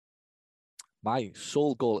My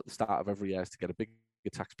sole goal at the start of every year is to get a bigger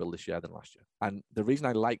tax bill this year than last year. And the reason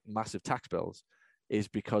I like massive tax bills is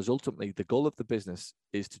because ultimately the goal of the business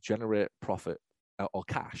is to generate profit or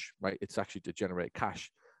cash, right? It's actually to generate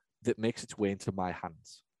cash that makes its way into my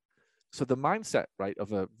hands. So the mindset, right,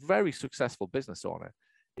 of a very successful business owner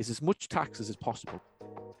is as much taxes as possible.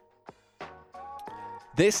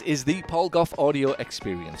 This is the Paul Gough audio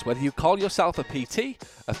experience. Whether you call yourself a PT,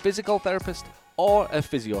 a physical therapist, or a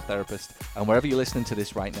physiotherapist, and wherever you're listening to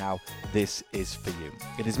this right now, this is for you.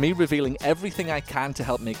 It is me revealing everything I can to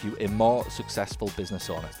help make you a more successful business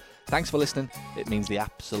owner. Thanks for listening. It means the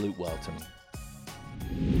absolute world to me.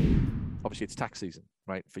 Obviously, it's tax season,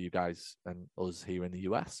 right, for you guys and us here in the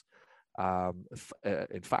US.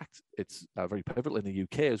 In fact, it's very pivotal in the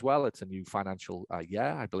UK as well. It's a new financial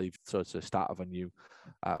year, I believe. So it's the start of a new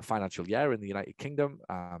financial year in the United Kingdom.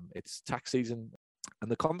 It's tax season. And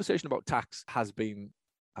the conversation about tax has been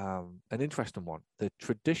an interesting one. The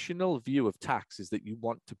traditional view of tax is that you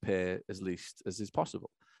want to pay as least as is possible.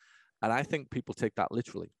 And I think people take that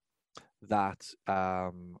literally, that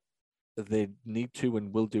they need to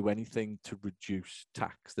and will do anything to reduce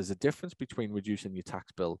tax. There's a difference between reducing your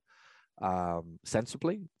tax bill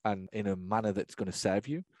sensibly and in a manner that's going to serve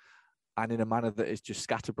you, and in a manner that is just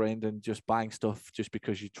scatterbrained and just buying stuff just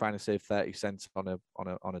because you're trying to save 30 cents on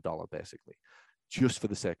a dollar, basically, just for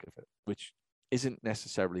the sake of it, which isn't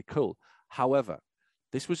necessarily cool. However,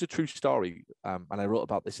 this was a true story, and I wrote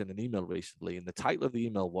about this in an email recently, and the title of the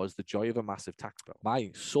email was "The Joy of a Massive Tax Bill."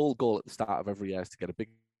 My sole goal at the start of every year is to get a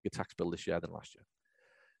bigger tax bill this year than last year.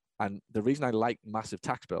 And the reason I like massive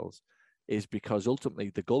tax bills is because ultimately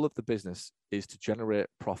the goal of the business is to generate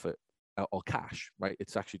profit or cash, right?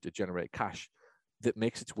 It's actually to generate cash that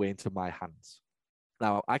makes its way into my hands.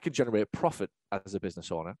 Now, I can generate profit as a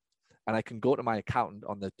business owner, and I can go to my accountant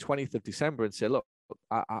on the 20th of December and say, look,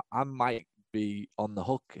 I might be on the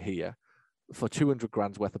hook here for 200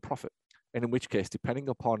 grand's worth of profit. And in which case, depending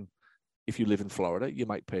upon if you live in Florida, you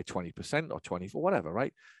might pay 20% or 20% or whatever,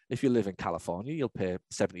 right? If you live in California, you'll pay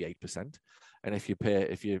 78%. And if you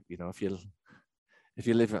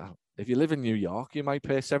live in New York, you might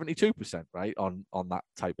pay 72%, right, on that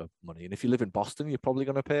type of money. And if you live in Boston, you're probably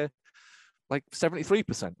going to pay like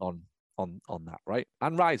 73% on that, right?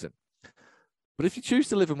 And rising. But if you choose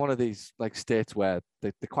to live in one of these like states where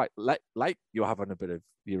they're quite like you're having a bit of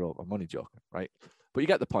your own money joking, right? But you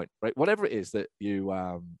get the point, right? Whatever it is that you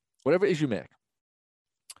whatever it is you make,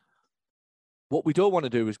 what we don't want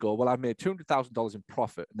to do is go, well, I made $200,000 in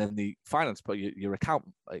profit, and then the finance, but your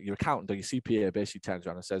accountant or your CPA basically turns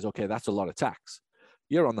around and says, okay, that's a lot of tax.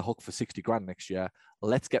 You're on the hook for 60 grand next year.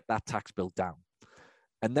 Let's get that tax bill down.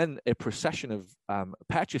 And then a procession of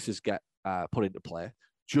purchases get put into play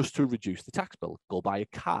just to reduce the tax bill. Go buy a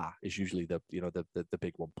car is usually the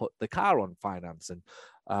big one. Put the car on finance,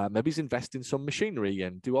 and maybe invest in some machinery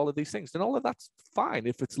and do all of these things. And all of that's fine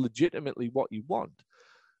if it's legitimately what you want.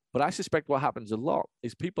 But I suspect what happens a lot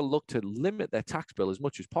is people look to limit their tax bill as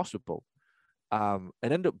much as possible, and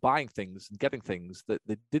end up buying things and getting things that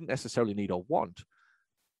they didn't necessarily need or want,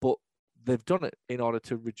 but they've done it in order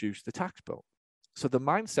to reduce the tax bill. So the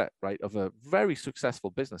mindset, right, of a very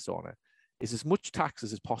successful business owner is as much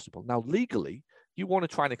taxes as possible. Now, legally, you want to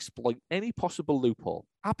try and exploit any possible loophole.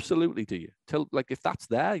 Absolutely, do you? If that's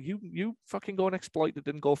there, you fucking go and exploit it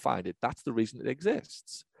and go find it. That's the reason it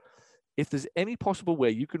exists. If there's any possible way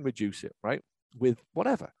you can reduce it, right, with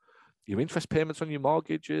whatever, your interest payments on your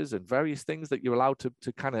mortgages and various things that you're allowed to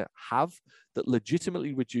kind of have that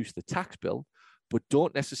legitimately reduce the tax bill, but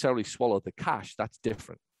don't necessarily swallow the cash, that's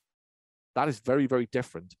different. That is very, very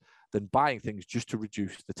different than buying things just to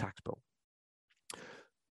reduce the tax bill.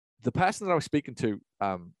 The person that I was speaking to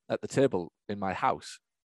at the table in my house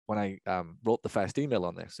when I wrote the first email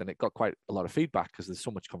on this, and it got quite a lot of feedback because there's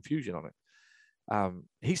so much confusion on it.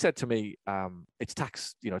 He said to me, it's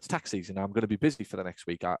tax season. I'm going to be busy for the next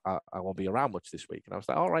week. I won't be around much this week. And I was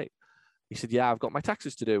like, all right. He said, yeah, I've got my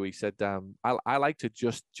taxes to do. He said, I like to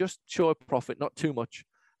just show a profit, not too much,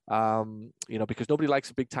 because nobody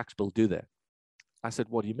likes a big tax bill, do they? I said,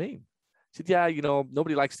 what do you mean? He said, yeah,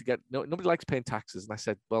 nobody likes paying taxes. And I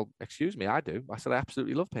said, well, excuse me, I do. I said, I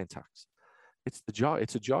absolutely love paying tax. It's the joy.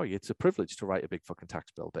 It's a joy. It's a privilege to write a big fucking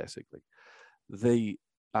tax bill, basically. The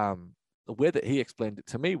way that he explained it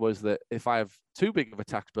to me was that if I have too big of a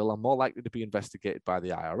tax bill, I'm more likely to be investigated by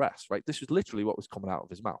the IRS, right? This was literally what was coming out of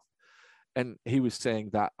his mouth. And he was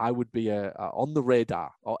saying that I would be on the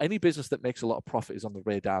radar, or any business that makes a lot of profit is on the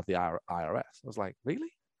radar of the IRS. I was like,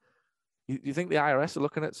 really? You think the IRS are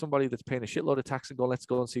looking at somebody that's paying a shitload of tax and go, let's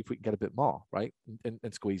go and see if we can get a bit more, right?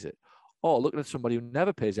 And squeeze it. or looking at somebody who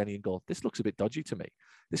never pays any and go, this looks a bit dodgy to me.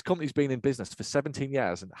 This company's been in business for 17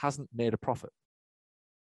 years and hasn't made a profit.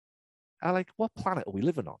 I'm like, what planet are we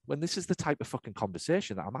living on when this is the type of fucking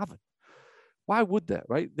conversation that I'm having? Why would they,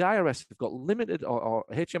 right? The IRS have got limited, or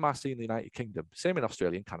HMRC in the United Kingdom, same in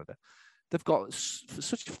Australia and Canada. They've got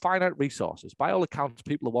such finite resources. By all accounts,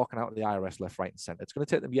 people are walking out of the IRS left, right, and center. It's going to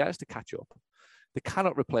take them years to catch up. They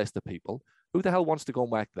cannot replace the people. Who the hell wants to go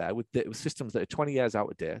and work there with systems that are 20 years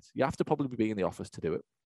out of date? You have to probably be in the office to do it.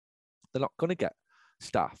 They're not going to get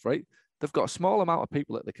staff, right? They've got a small amount of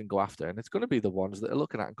people that they can go after, and it's going to be the ones that are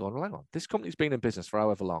looking at and going, well, hang on, this company's been in business for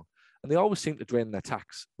however long, and they always seem to drain their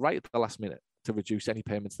tax right at the last minute to reduce any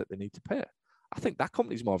payments that they need to pay. I think that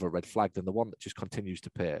company's more of a red flag than the one that just continues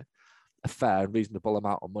to pay a fair and reasonable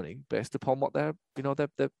amount of money based upon what their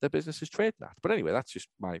business is trading at. But anyway, that's just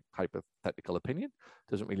my hypothetical opinion.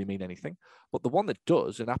 Doesn't really mean anything. But the one that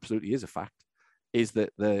does, and absolutely is a fact, is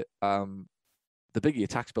that the bigger your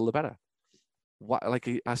tax bill, the better. Why, like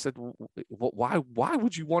I said, why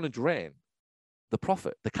would you want to drain the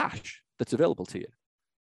profit, the cash that's available to you?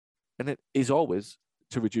 And it is always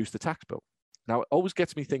to reduce the tax bill. Now, it always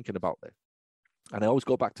gets me thinking about this. And I always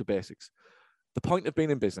go back to basics. The point of being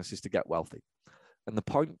in business is to get wealthy. And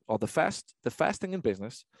the first thing in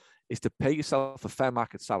business is to pay yourself a fair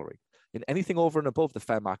market salary. And anything over and above the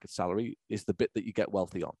fair market salary is the bit that you get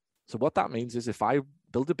wealthy on. So what that means is if I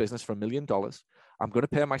build a business for $1 million, I'm going to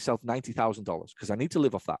pay myself $90,000 because I need to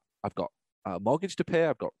live off that. I've got a mortgage to pay,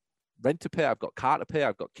 I've got rent to pay, I've got car to pay,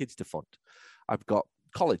 I've got kids to fund, I've got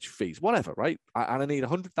college fees, whatever, right? And I need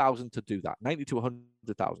 100,000 to do that, 90 to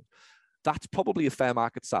 100,000. That's probably a fair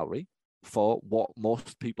market salary for what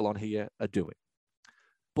most people on here are doing.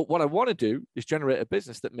 But what I want to do is generate a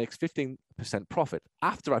business that makes 15% profit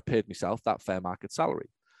after I paid myself that fair market salary.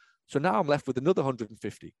 So now I'm left with another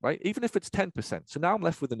 150, right? Even if it's 10%. So now I'm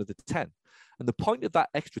left with another 10. And the point of that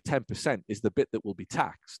extra 10% is the bit that will be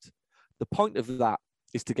taxed. The point of that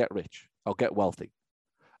is to get rich or get wealthy.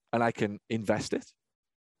 And I can invest it.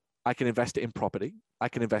 I can invest it in property. I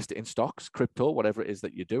can invest it in stocks, crypto, whatever it is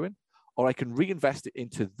that you're doing. Or I can reinvest it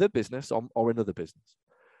into the business or another business.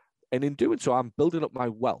 And in doing so, I'm building up my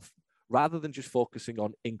wealth rather than just focusing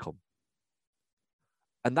on income.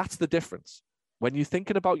 And that's the difference. When you're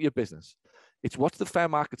thinking about your business, it's what's the fair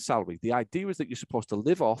market salary. The idea is that you're supposed to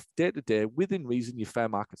live off day to day within reason your fair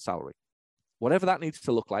market salary. Whatever that needs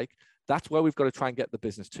to look like, that's where we've got to try and get the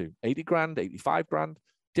business to. 80 grand, 85 grand.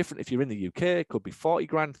 Different if you're in the UK, it could be 40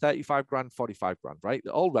 grand, 35 grand, 45 grand, right?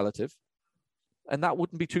 They're all relative. And that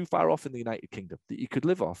wouldn't be too far off in the United Kingdom that you could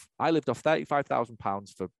live off. I lived off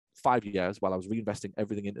 £35,000 for 5 years while I was reinvesting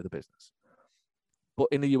everything into the business. But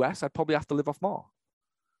in the US, I'd probably have to live off more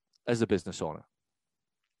as a business owner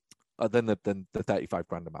than the 35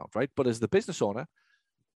 grand amount, right? But as the business owner,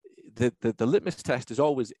 the litmus test is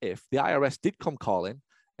always if the IRS did come calling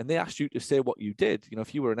and they asked you to say what you did,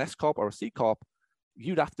 if you were an S Corp or a C Corp,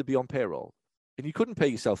 you'd have to be on payroll. And you couldn't pay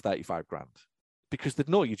yourself 35 grand because they'd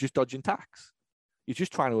know you're just dodging tax. You're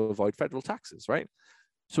just trying to avoid federal taxes, right?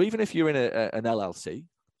 So even if you're in an LLC,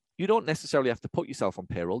 you don't necessarily have to put yourself on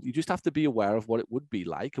payroll. You just have to be aware of what it would be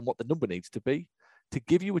like and what the number needs to be to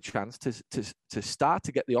give you a chance to start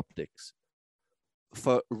to get the optics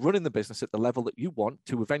for running the business at the level that you want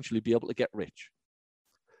to eventually be able to get rich.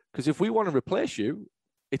 Because if we want to replace you,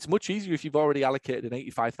 it's much easier if you've already allocated an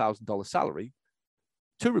 $85,000 salary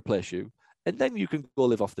to replace you, and then you can go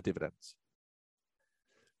live off the dividends.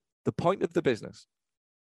 The point of the business,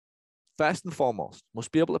 first and foremost,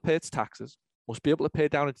 must be able to pay its taxes, must be able to pay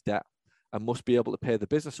down its debt, and must be able to pay the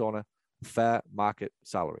business owner fair market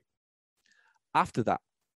salary. After that,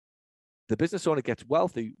 the business owner gets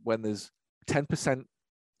wealthy when there's 10%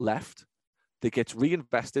 left that gets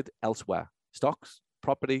reinvested elsewhere. Stocks,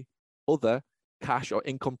 property, other cash or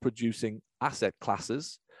income producing asset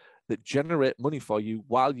classes that generate money for you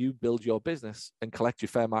while you build your business and collect your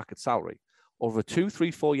fair market salary. Over 2,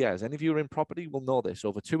 3, 4 years, any of you who are in property will know this,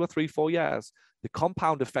 over 2 or 3, 4 years, the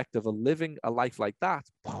compound effect of living a life like that,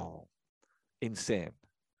 insane,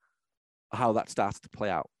 how that starts to play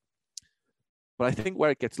out. But I think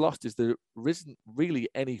where it gets lost is there isn't really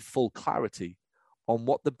any full clarity on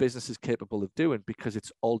what the business is capable of doing because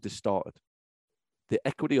it's all distorted. The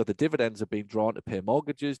equity or the dividends are being drawn to pay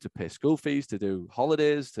mortgages, to pay school fees, to do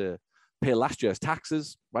holidays, to pay last year's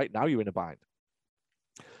taxes. Right now, you're in a bind.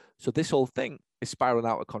 So this whole thing is spiraling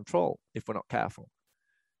out of control if we're not careful.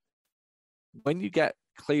 When you get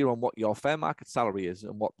clear on what your fair market salary is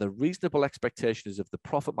and what the reasonable expectation is of the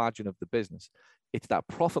profit margin of the business, it's that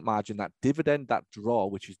profit margin, that dividend, that draw,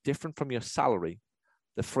 which is different from your salary.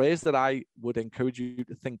 The phrase that I would encourage you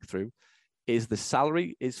to think through is the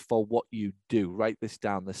salary is for what you do. Write this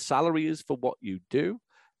down. The salary is for what you do.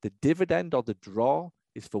 The dividend or the draw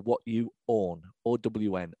is for what you own.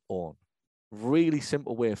 OWN, own. Really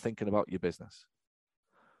simple way of thinking about your business.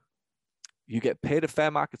 You get paid a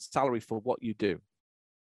fair market salary for what you do,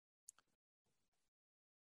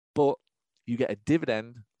 but you get a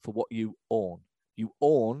dividend for what you own. You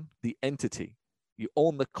own the entity. You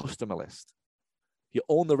own the customer list. You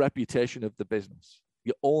own the reputation of the business.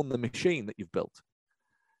 You own the machine that you've built.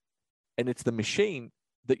 And it's the machine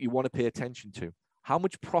that you want to pay attention to. How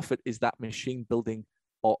much profit is that machine building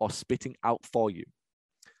or spitting out for you?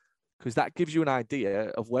 Because that gives you an idea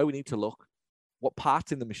of where we need to look, what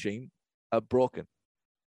parts in the machine are broken.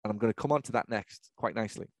 And I'm going to come on to that next quite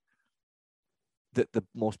nicely. The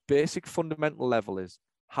most basic fundamental level is,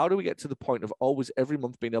 how do we get to the point of always every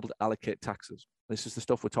month being able to allocate taxes? This is the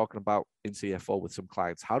stuff we're talking about in CFO with some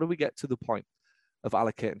clients. How do we get to the point of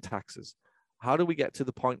allocating taxes? How do we get to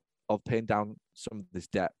the point of paying down some of this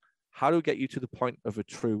debt? How do we get you to the point of a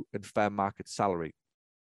true and fair market salary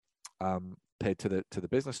paid to the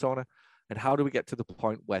business owner? And how do we get to the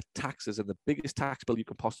point where taxes and the biggest tax bill you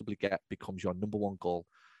can possibly get becomes your number one goal?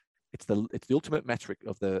 It's the ultimate metric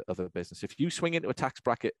of a business. If you swing into a tax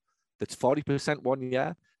bracket that's 40% 1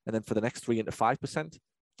 year, and then for the next 3 into 5%,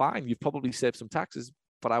 fine, you've probably saved some taxes,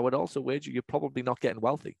 but I would also wager you're probably not getting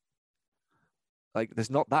wealthy. Like, there's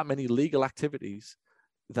not that many legal activities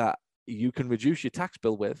that you can reduce your tax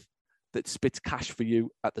bill with that spits cash for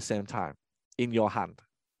you at the same time in your hand.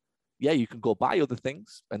 Yeah, you can go buy other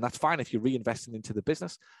things, and that's fine if you're reinvesting into the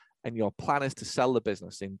business and your plan is to sell the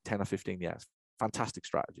business in 10 or 15 years. Fantastic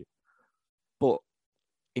strategy. But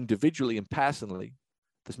individually and personally,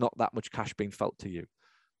 there's not that much cash being felt to you.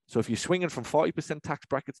 So if you're swinging from 40% tax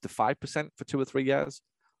brackets to 5% for 2 or 3 years,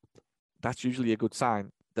 that's usually a good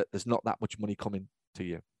sign that there's not that much money coming to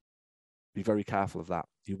you. Be very careful of that.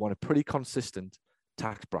 You want a pretty consistent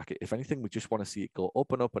tax bracket. If anything, we just want to see it go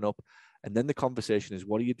up and up and up. And then the conversation is,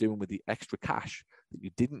 what are you doing with the extra cash that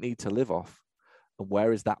you didn't need to live off? And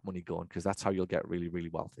where is that money going? Because that's how you'll get really, really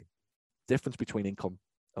wealthy. Difference between income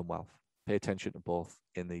and wealth. Pay attention to both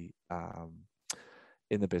in the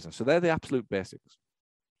business. So they're the absolute basics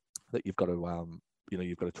that you've got to,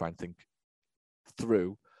 you've got to try and think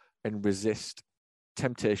through and resist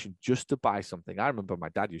temptation just to buy something. I remember my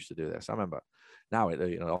dad used to do this. I remember now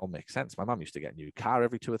it all makes sense. My mum used to get a new car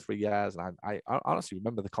every 2 or 3 years. And I honestly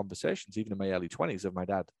remember the conversations, even in my early 20s, of my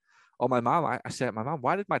dad or my mom. I said, my mom,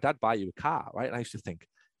 why did my dad buy you a car? Right. And I used to think,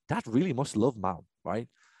 Dad really must love Mom. Right.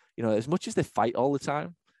 As much as they fight all the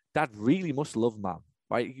time, Dad really must love Mom.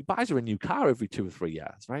 Right. He buys her a new car every 2 or 3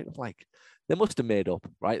 years. Right. I'm like, they must have made up.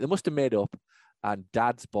 Right. They must have made up. And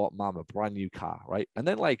Dad's bought Mom a brand new car. Right. And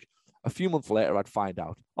then like a few months later, I'd find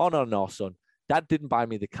out, oh, no, son, Dad didn't buy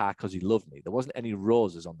me the car because he loved me. There wasn't any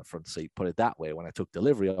roses on the front seat, put it that way, when I took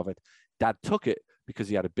delivery of it. Dad took it because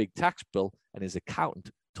he had a big tax bill and his accountant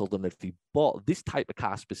told him that if he bought this type of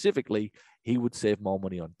car specifically, he would save more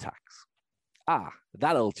money on tax.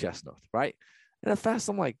 That old chestnut, right? And at first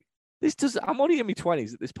I'm like, I'm only in my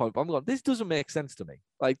 20s at this point, but I'm going, this doesn't make sense to me.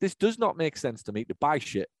 Like, this does not make sense to me to buy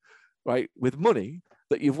shit, right, with money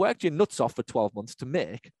that you've worked your nuts off for 12 months to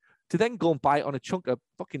make, to then go and buy it on a chunk of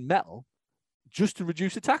fucking metal just to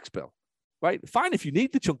reduce a tax bill, right? Fine, if you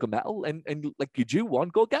need the chunk of metal and like you do one,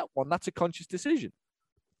 go get one. That's a conscious decision,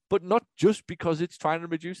 but not just because it's trying to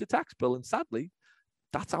reduce a tax bill. And sadly,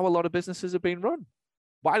 that's how a lot of businesses are being run.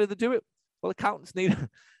 Why do they do it? Well, accountants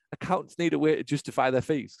need a way to justify their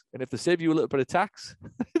fees. And if they save you a little bit of tax,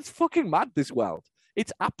 it's fucking mad, this world.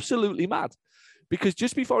 It's absolutely mad. Because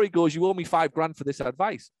just before he goes, you owe me $5,000 for this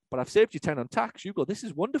advice, but I've saved you 10 on tax. You go, this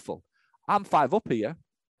is wonderful. I'm 5 up here,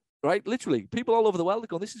 right? Literally, people all over the world are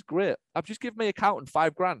going, this is great. I've just given my accountant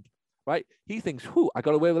 $5,000, right? He thinks, I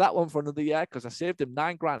got away with that one for another year because I saved him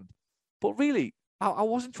 $9,000. But really, I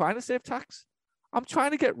wasn't trying to save tax. I'm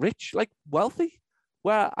trying to get rich, like wealthy,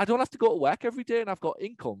 where I don't have to go to work every day and I've got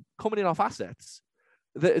income coming in off assets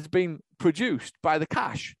that has been produced by the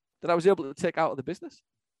cash that I was able to take out of the business.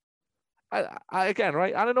 I again,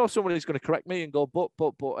 right? I don't know if somebody's going to correct me and go, but,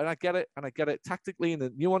 and I get it tactically in the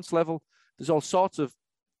nuance level. There's all sorts of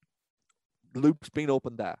loops being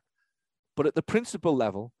opened there. But at the principle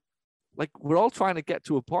level, like, we're all trying to get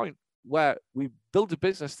to a point where we build a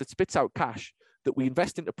business that spits out cash, that we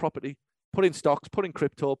invest into property, put in stocks, put in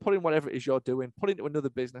crypto, put in whatever it is you're doing, put into another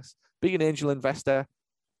business, be an angel investor,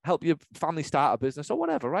 help your family start a business or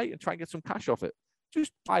whatever, right? And try and get some cash off it.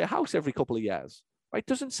 Just buy a house every couple of years, right?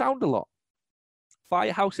 Doesn't sound a lot. Buy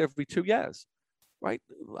a house every 2 years, right?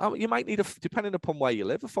 You might need, depending upon where you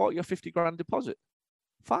live, a 40 or 50 grand deposit.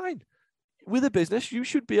 Fine. With a business, you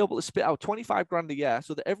should be able to spit out 25 grand a year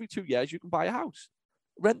so that every 2 years you can buy a house,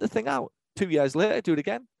 rent the thing out. 2 years later, do it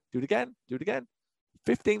again, do it again, do it again.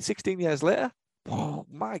 15, 16 years later, oh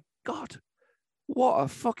my God, what a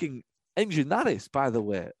fucking engine that is, by the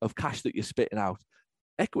way, of cash that you're spitting out.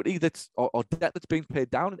 Equity or debt that's being paid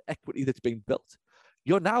down and equity that's being built.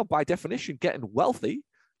 You're now, by definition, getting wealthy.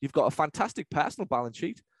 You've got a fantastic personal balance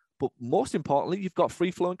sheet, but most importantly, you've got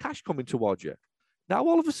free flowing cash coming towards you. Now,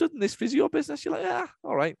 all of a sudden, this physio business, you're like, yeah,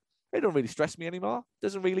 all right. It don't really stress me anymore.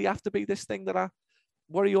 Doesn't really have to be this thing that I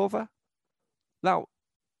worry over. Now,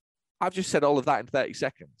 I've just said all of that in 30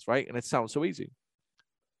 seconds, right? And it sounds so easy.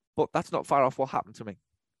 But that's not far off what happened to me.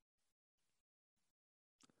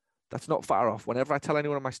 That's not far off. Whenever I tell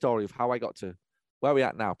anyone my story of how I got to where we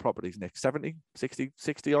at now, properties, Nick, 70,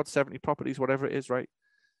 60 odd, 70 properties, whatever it is, right?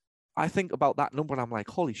 I think about that number and I'm like,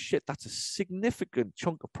 holy shit, that's a significant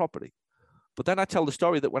chunk of property. But then I tell the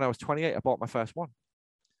story that when I was 28, I bought my first one.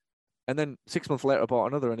 And then 6 months later, I bought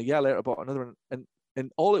another. And a year later, I bought another.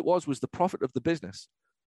 And all it was the profit of the business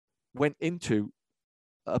went into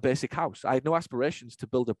a basic house. I had no aspirations to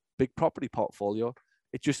build a big property portfolio.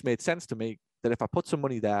 It just made sense to me that if I put some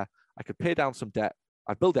money there, I could pay down some debt,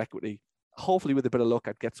 I'd build equity. Hopefully, with a bit of luck,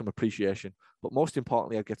 I'd get some appreciation. But most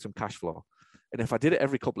importantly, I'd get some cash flow. And if I did it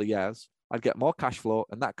every couple of years, I'd get more cash flow,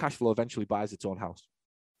 and that cash flow eventually buys its own house.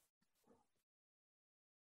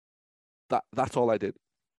 That's all I did.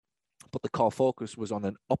 But the core focus was on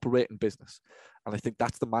an operating business. And I think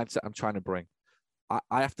that's the mindset I'm trying to bring.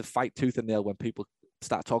 I have to fight tooth and nail when people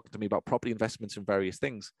start talking to me about property investments and various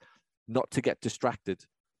things, not to get distracted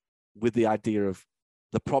with the idea of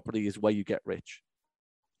the property is where you get rich.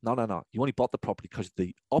 No. You only bought the property because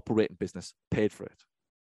the operating business paid for it.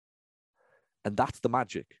 And that's the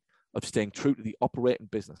magic of staying true to the operating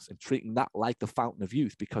business and treating that like the fountain of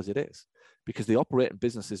youth, because it is. Because the operating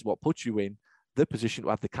business is what puts you in the position to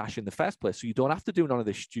have the cash in the first place. So you don't have to do none of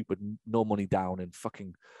this stupid no money down and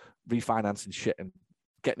fucking refinancing shit and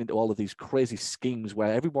getting into all of these crazy schemes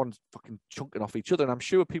where everyone's fucking chunking off each other. And I'm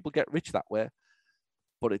sure people get rich that way,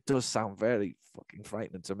 but it does sound very fucking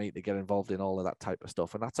frightening to me to get involved in all of that type of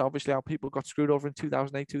stuff. And that's obviously how people got screwed over in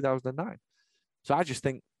 2008, 2009. So I just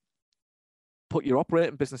think, put your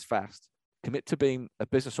operating business first, commit to being a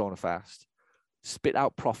business owner first, spit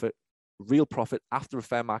out profit, real profit after a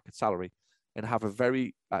fair market salary, and have a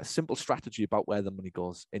very simple strategy about where the money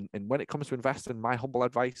goes. And when it comes to investing, my humble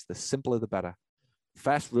advice, the simpler the better.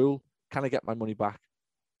 First rule, can I get my money back?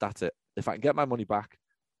 That's it. If I can get my money back,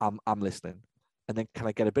 I'm listening. And then can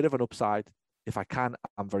I get a bit of an upside? If I can,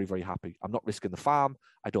 I'm very, very happy. I'm not risking the farm.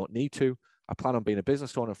 I don't need to. I plan on being a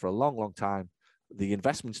business owner for a long, long time. The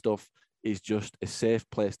investment stuff is just a safe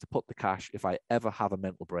place to put the cash if I ever have a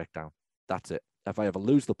mental breakdown. That's it. If I ever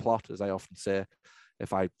lose the plot, as I often say,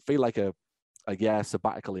 if I feel like a year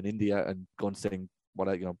sabbatical in India and go and sing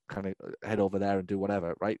whatever, kind of head over there and do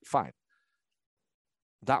whatever, right? Fine.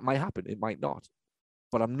 That might happen. It might not.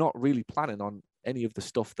 But I'm not really planning on any of the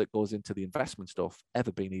stuff that goes into the investment stuff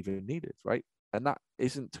ever being even needed, right? And that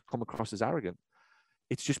isn't to come across as arrogant.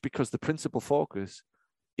 It's just because the principal focus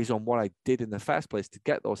is on what I did in the first place to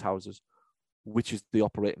get those houses, which is the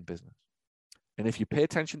operating business. And if you pay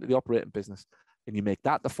attention to the operating business and you make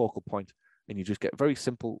that the focal point, and you just get very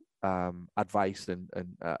simple advice and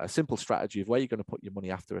a simple strategy of where you're going to put your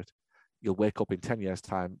money after it, you'll wake up in 10 years'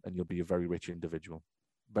 time and you'll be a very rich individual.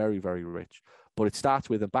 Very, very rich. But it starts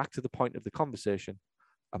with, and back to the point of the conversation,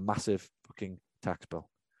 a massive fucking tax bill.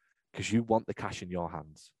 Because you want the cash in your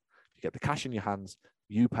hands. If you get the cash in your hands,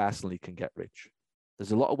 you personally can get rich.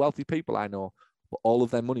 There's a lot of wealthy people I know, but all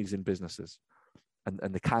of their money's in businesses.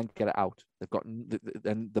 And they can't get it out. They've got,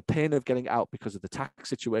 and the pain of getting out because of the tax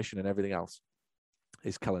situation and everything else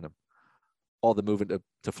is killing them. Or they're moving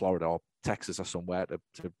to Florida or Texas or somewhere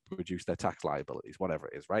to reduce their tax liabilities, whatever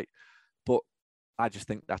it is, right? But I just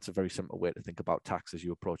think that's a very simple way to think about tax as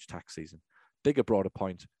you approach tax season. Bigger, broader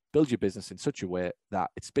point, build your business in such a way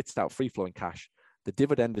that it spits out free-flowing cash. The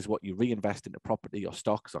dividend is what you reinvest into property or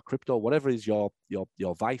stocks or crypto, whatever is your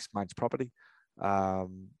vice, mine's property.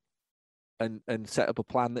 And set up a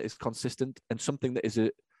plan that is consistent and something that is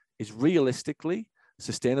realistically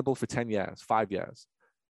sustainable for 10 years, 5 years.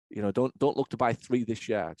 Don't look to buy 3 this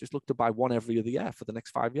year. Just look to buy 1 every other year for the next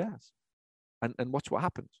 5 years, and watch what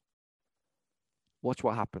happens. Watch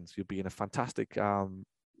what happens. You'll be in a fantastic,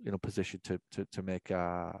 position to make,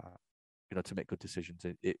 to make good decisions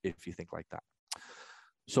if you think like that.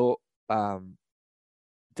 So,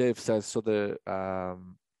 Dave says, so the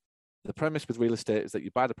premise with real estate is that you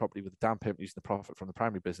buy the property with the down payment using the profit from the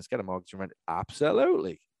primary business, get a mortgage and rent it.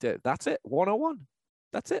 Absolutely. That's it. 101.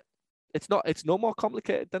 That's it. It's no more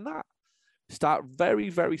complicated than that. Start very,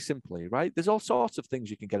 very simply, right? There's all sorts of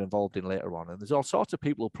things you can get involved in later on. And there's all sorts of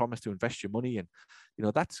people who promise to invest your money. And,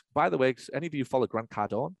 that's, by the way, any of you follow Grant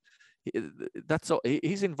Cardone,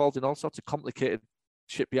 he's involved in all sorts of complicated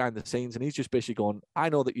shit behind the scenes. And he's just basically going, I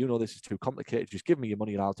know that this is too complicated. Just give me your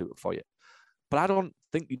money and I'll do it for you. But I don't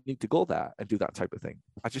think you need to go there and do that type of thing.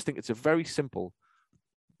 I just think it's a very simple,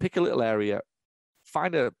 pick a little area,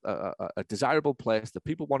 find a desirable place that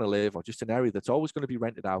people want to live, or just an area that's always going to be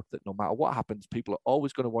rented out, that no matter what happens, people are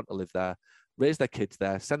always going to want to live there, raise their kids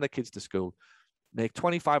there, send their kids to school, make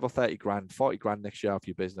 25 or 30 grand, 40 grand next year off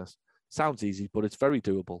your business. Sounds easy, but it's very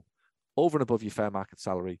doable. Over and above your fair market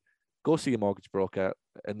salary, go see a mortgage broker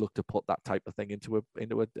and look to put that type of thing into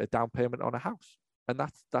a down payment on a house. And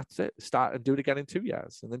that's it. Start and do it again in 2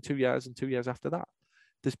 years, and then 2 years and 2 years after that.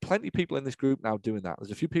 There's plenty of people in this group now doing that.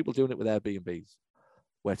 There's a few people doing it with Airbnbs,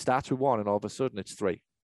 where it starts with 1 and all of a sudden it's 3.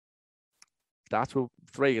 Starts with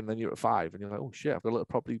 3 and then you're at 5 and you're like, oh shit, I've got a little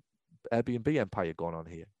property Airbnb empire going on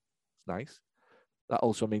here. It's nice. That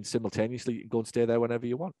also means simultaneously you can go and stay there whenever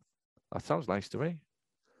you want. That sounds nice to me.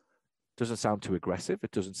 Doesn't sound too aggressive.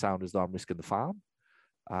 It doesn't sound as though I'm risking the farm.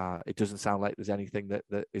 It doesn't sound like there's anything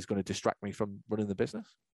that is going to distract me from running the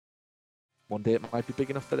business. One day it might be big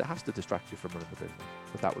enough that it has to distract you from running the business,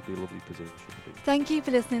 but that would be a lovely position to be. Thank you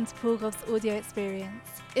for listening to Paul Goff's audio experience.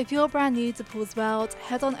 If you're brand new to Paul's world,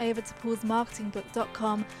 head on over to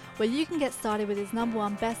paulsmarketingbook.com, where you can get started with his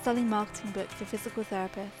 #1 best-selling marketing book for physical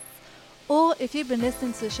therapists. Or if you've been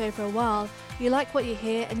listening to the show for a while, you like what you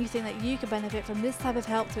hear and you think that you could benefit from this type of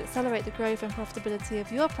help to accelerate the growth and profitability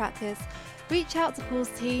of your practice, reach out to Paul's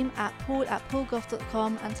team at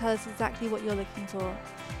paul@paulgoff.com and tell us exactly what you're looking for.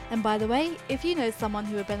 And by the way, if you know someone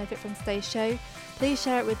who would benefit from today's show, please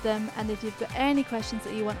share it with them. And if you've got any questions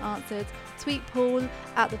that you want answered, tweet Paul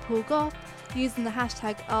 @thepaulgoff using the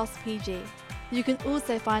hashtag AskPG. You can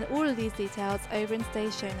also find all of these details over in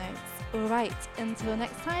today's show notes. Alright, until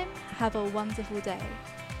next time, have a wonderful day.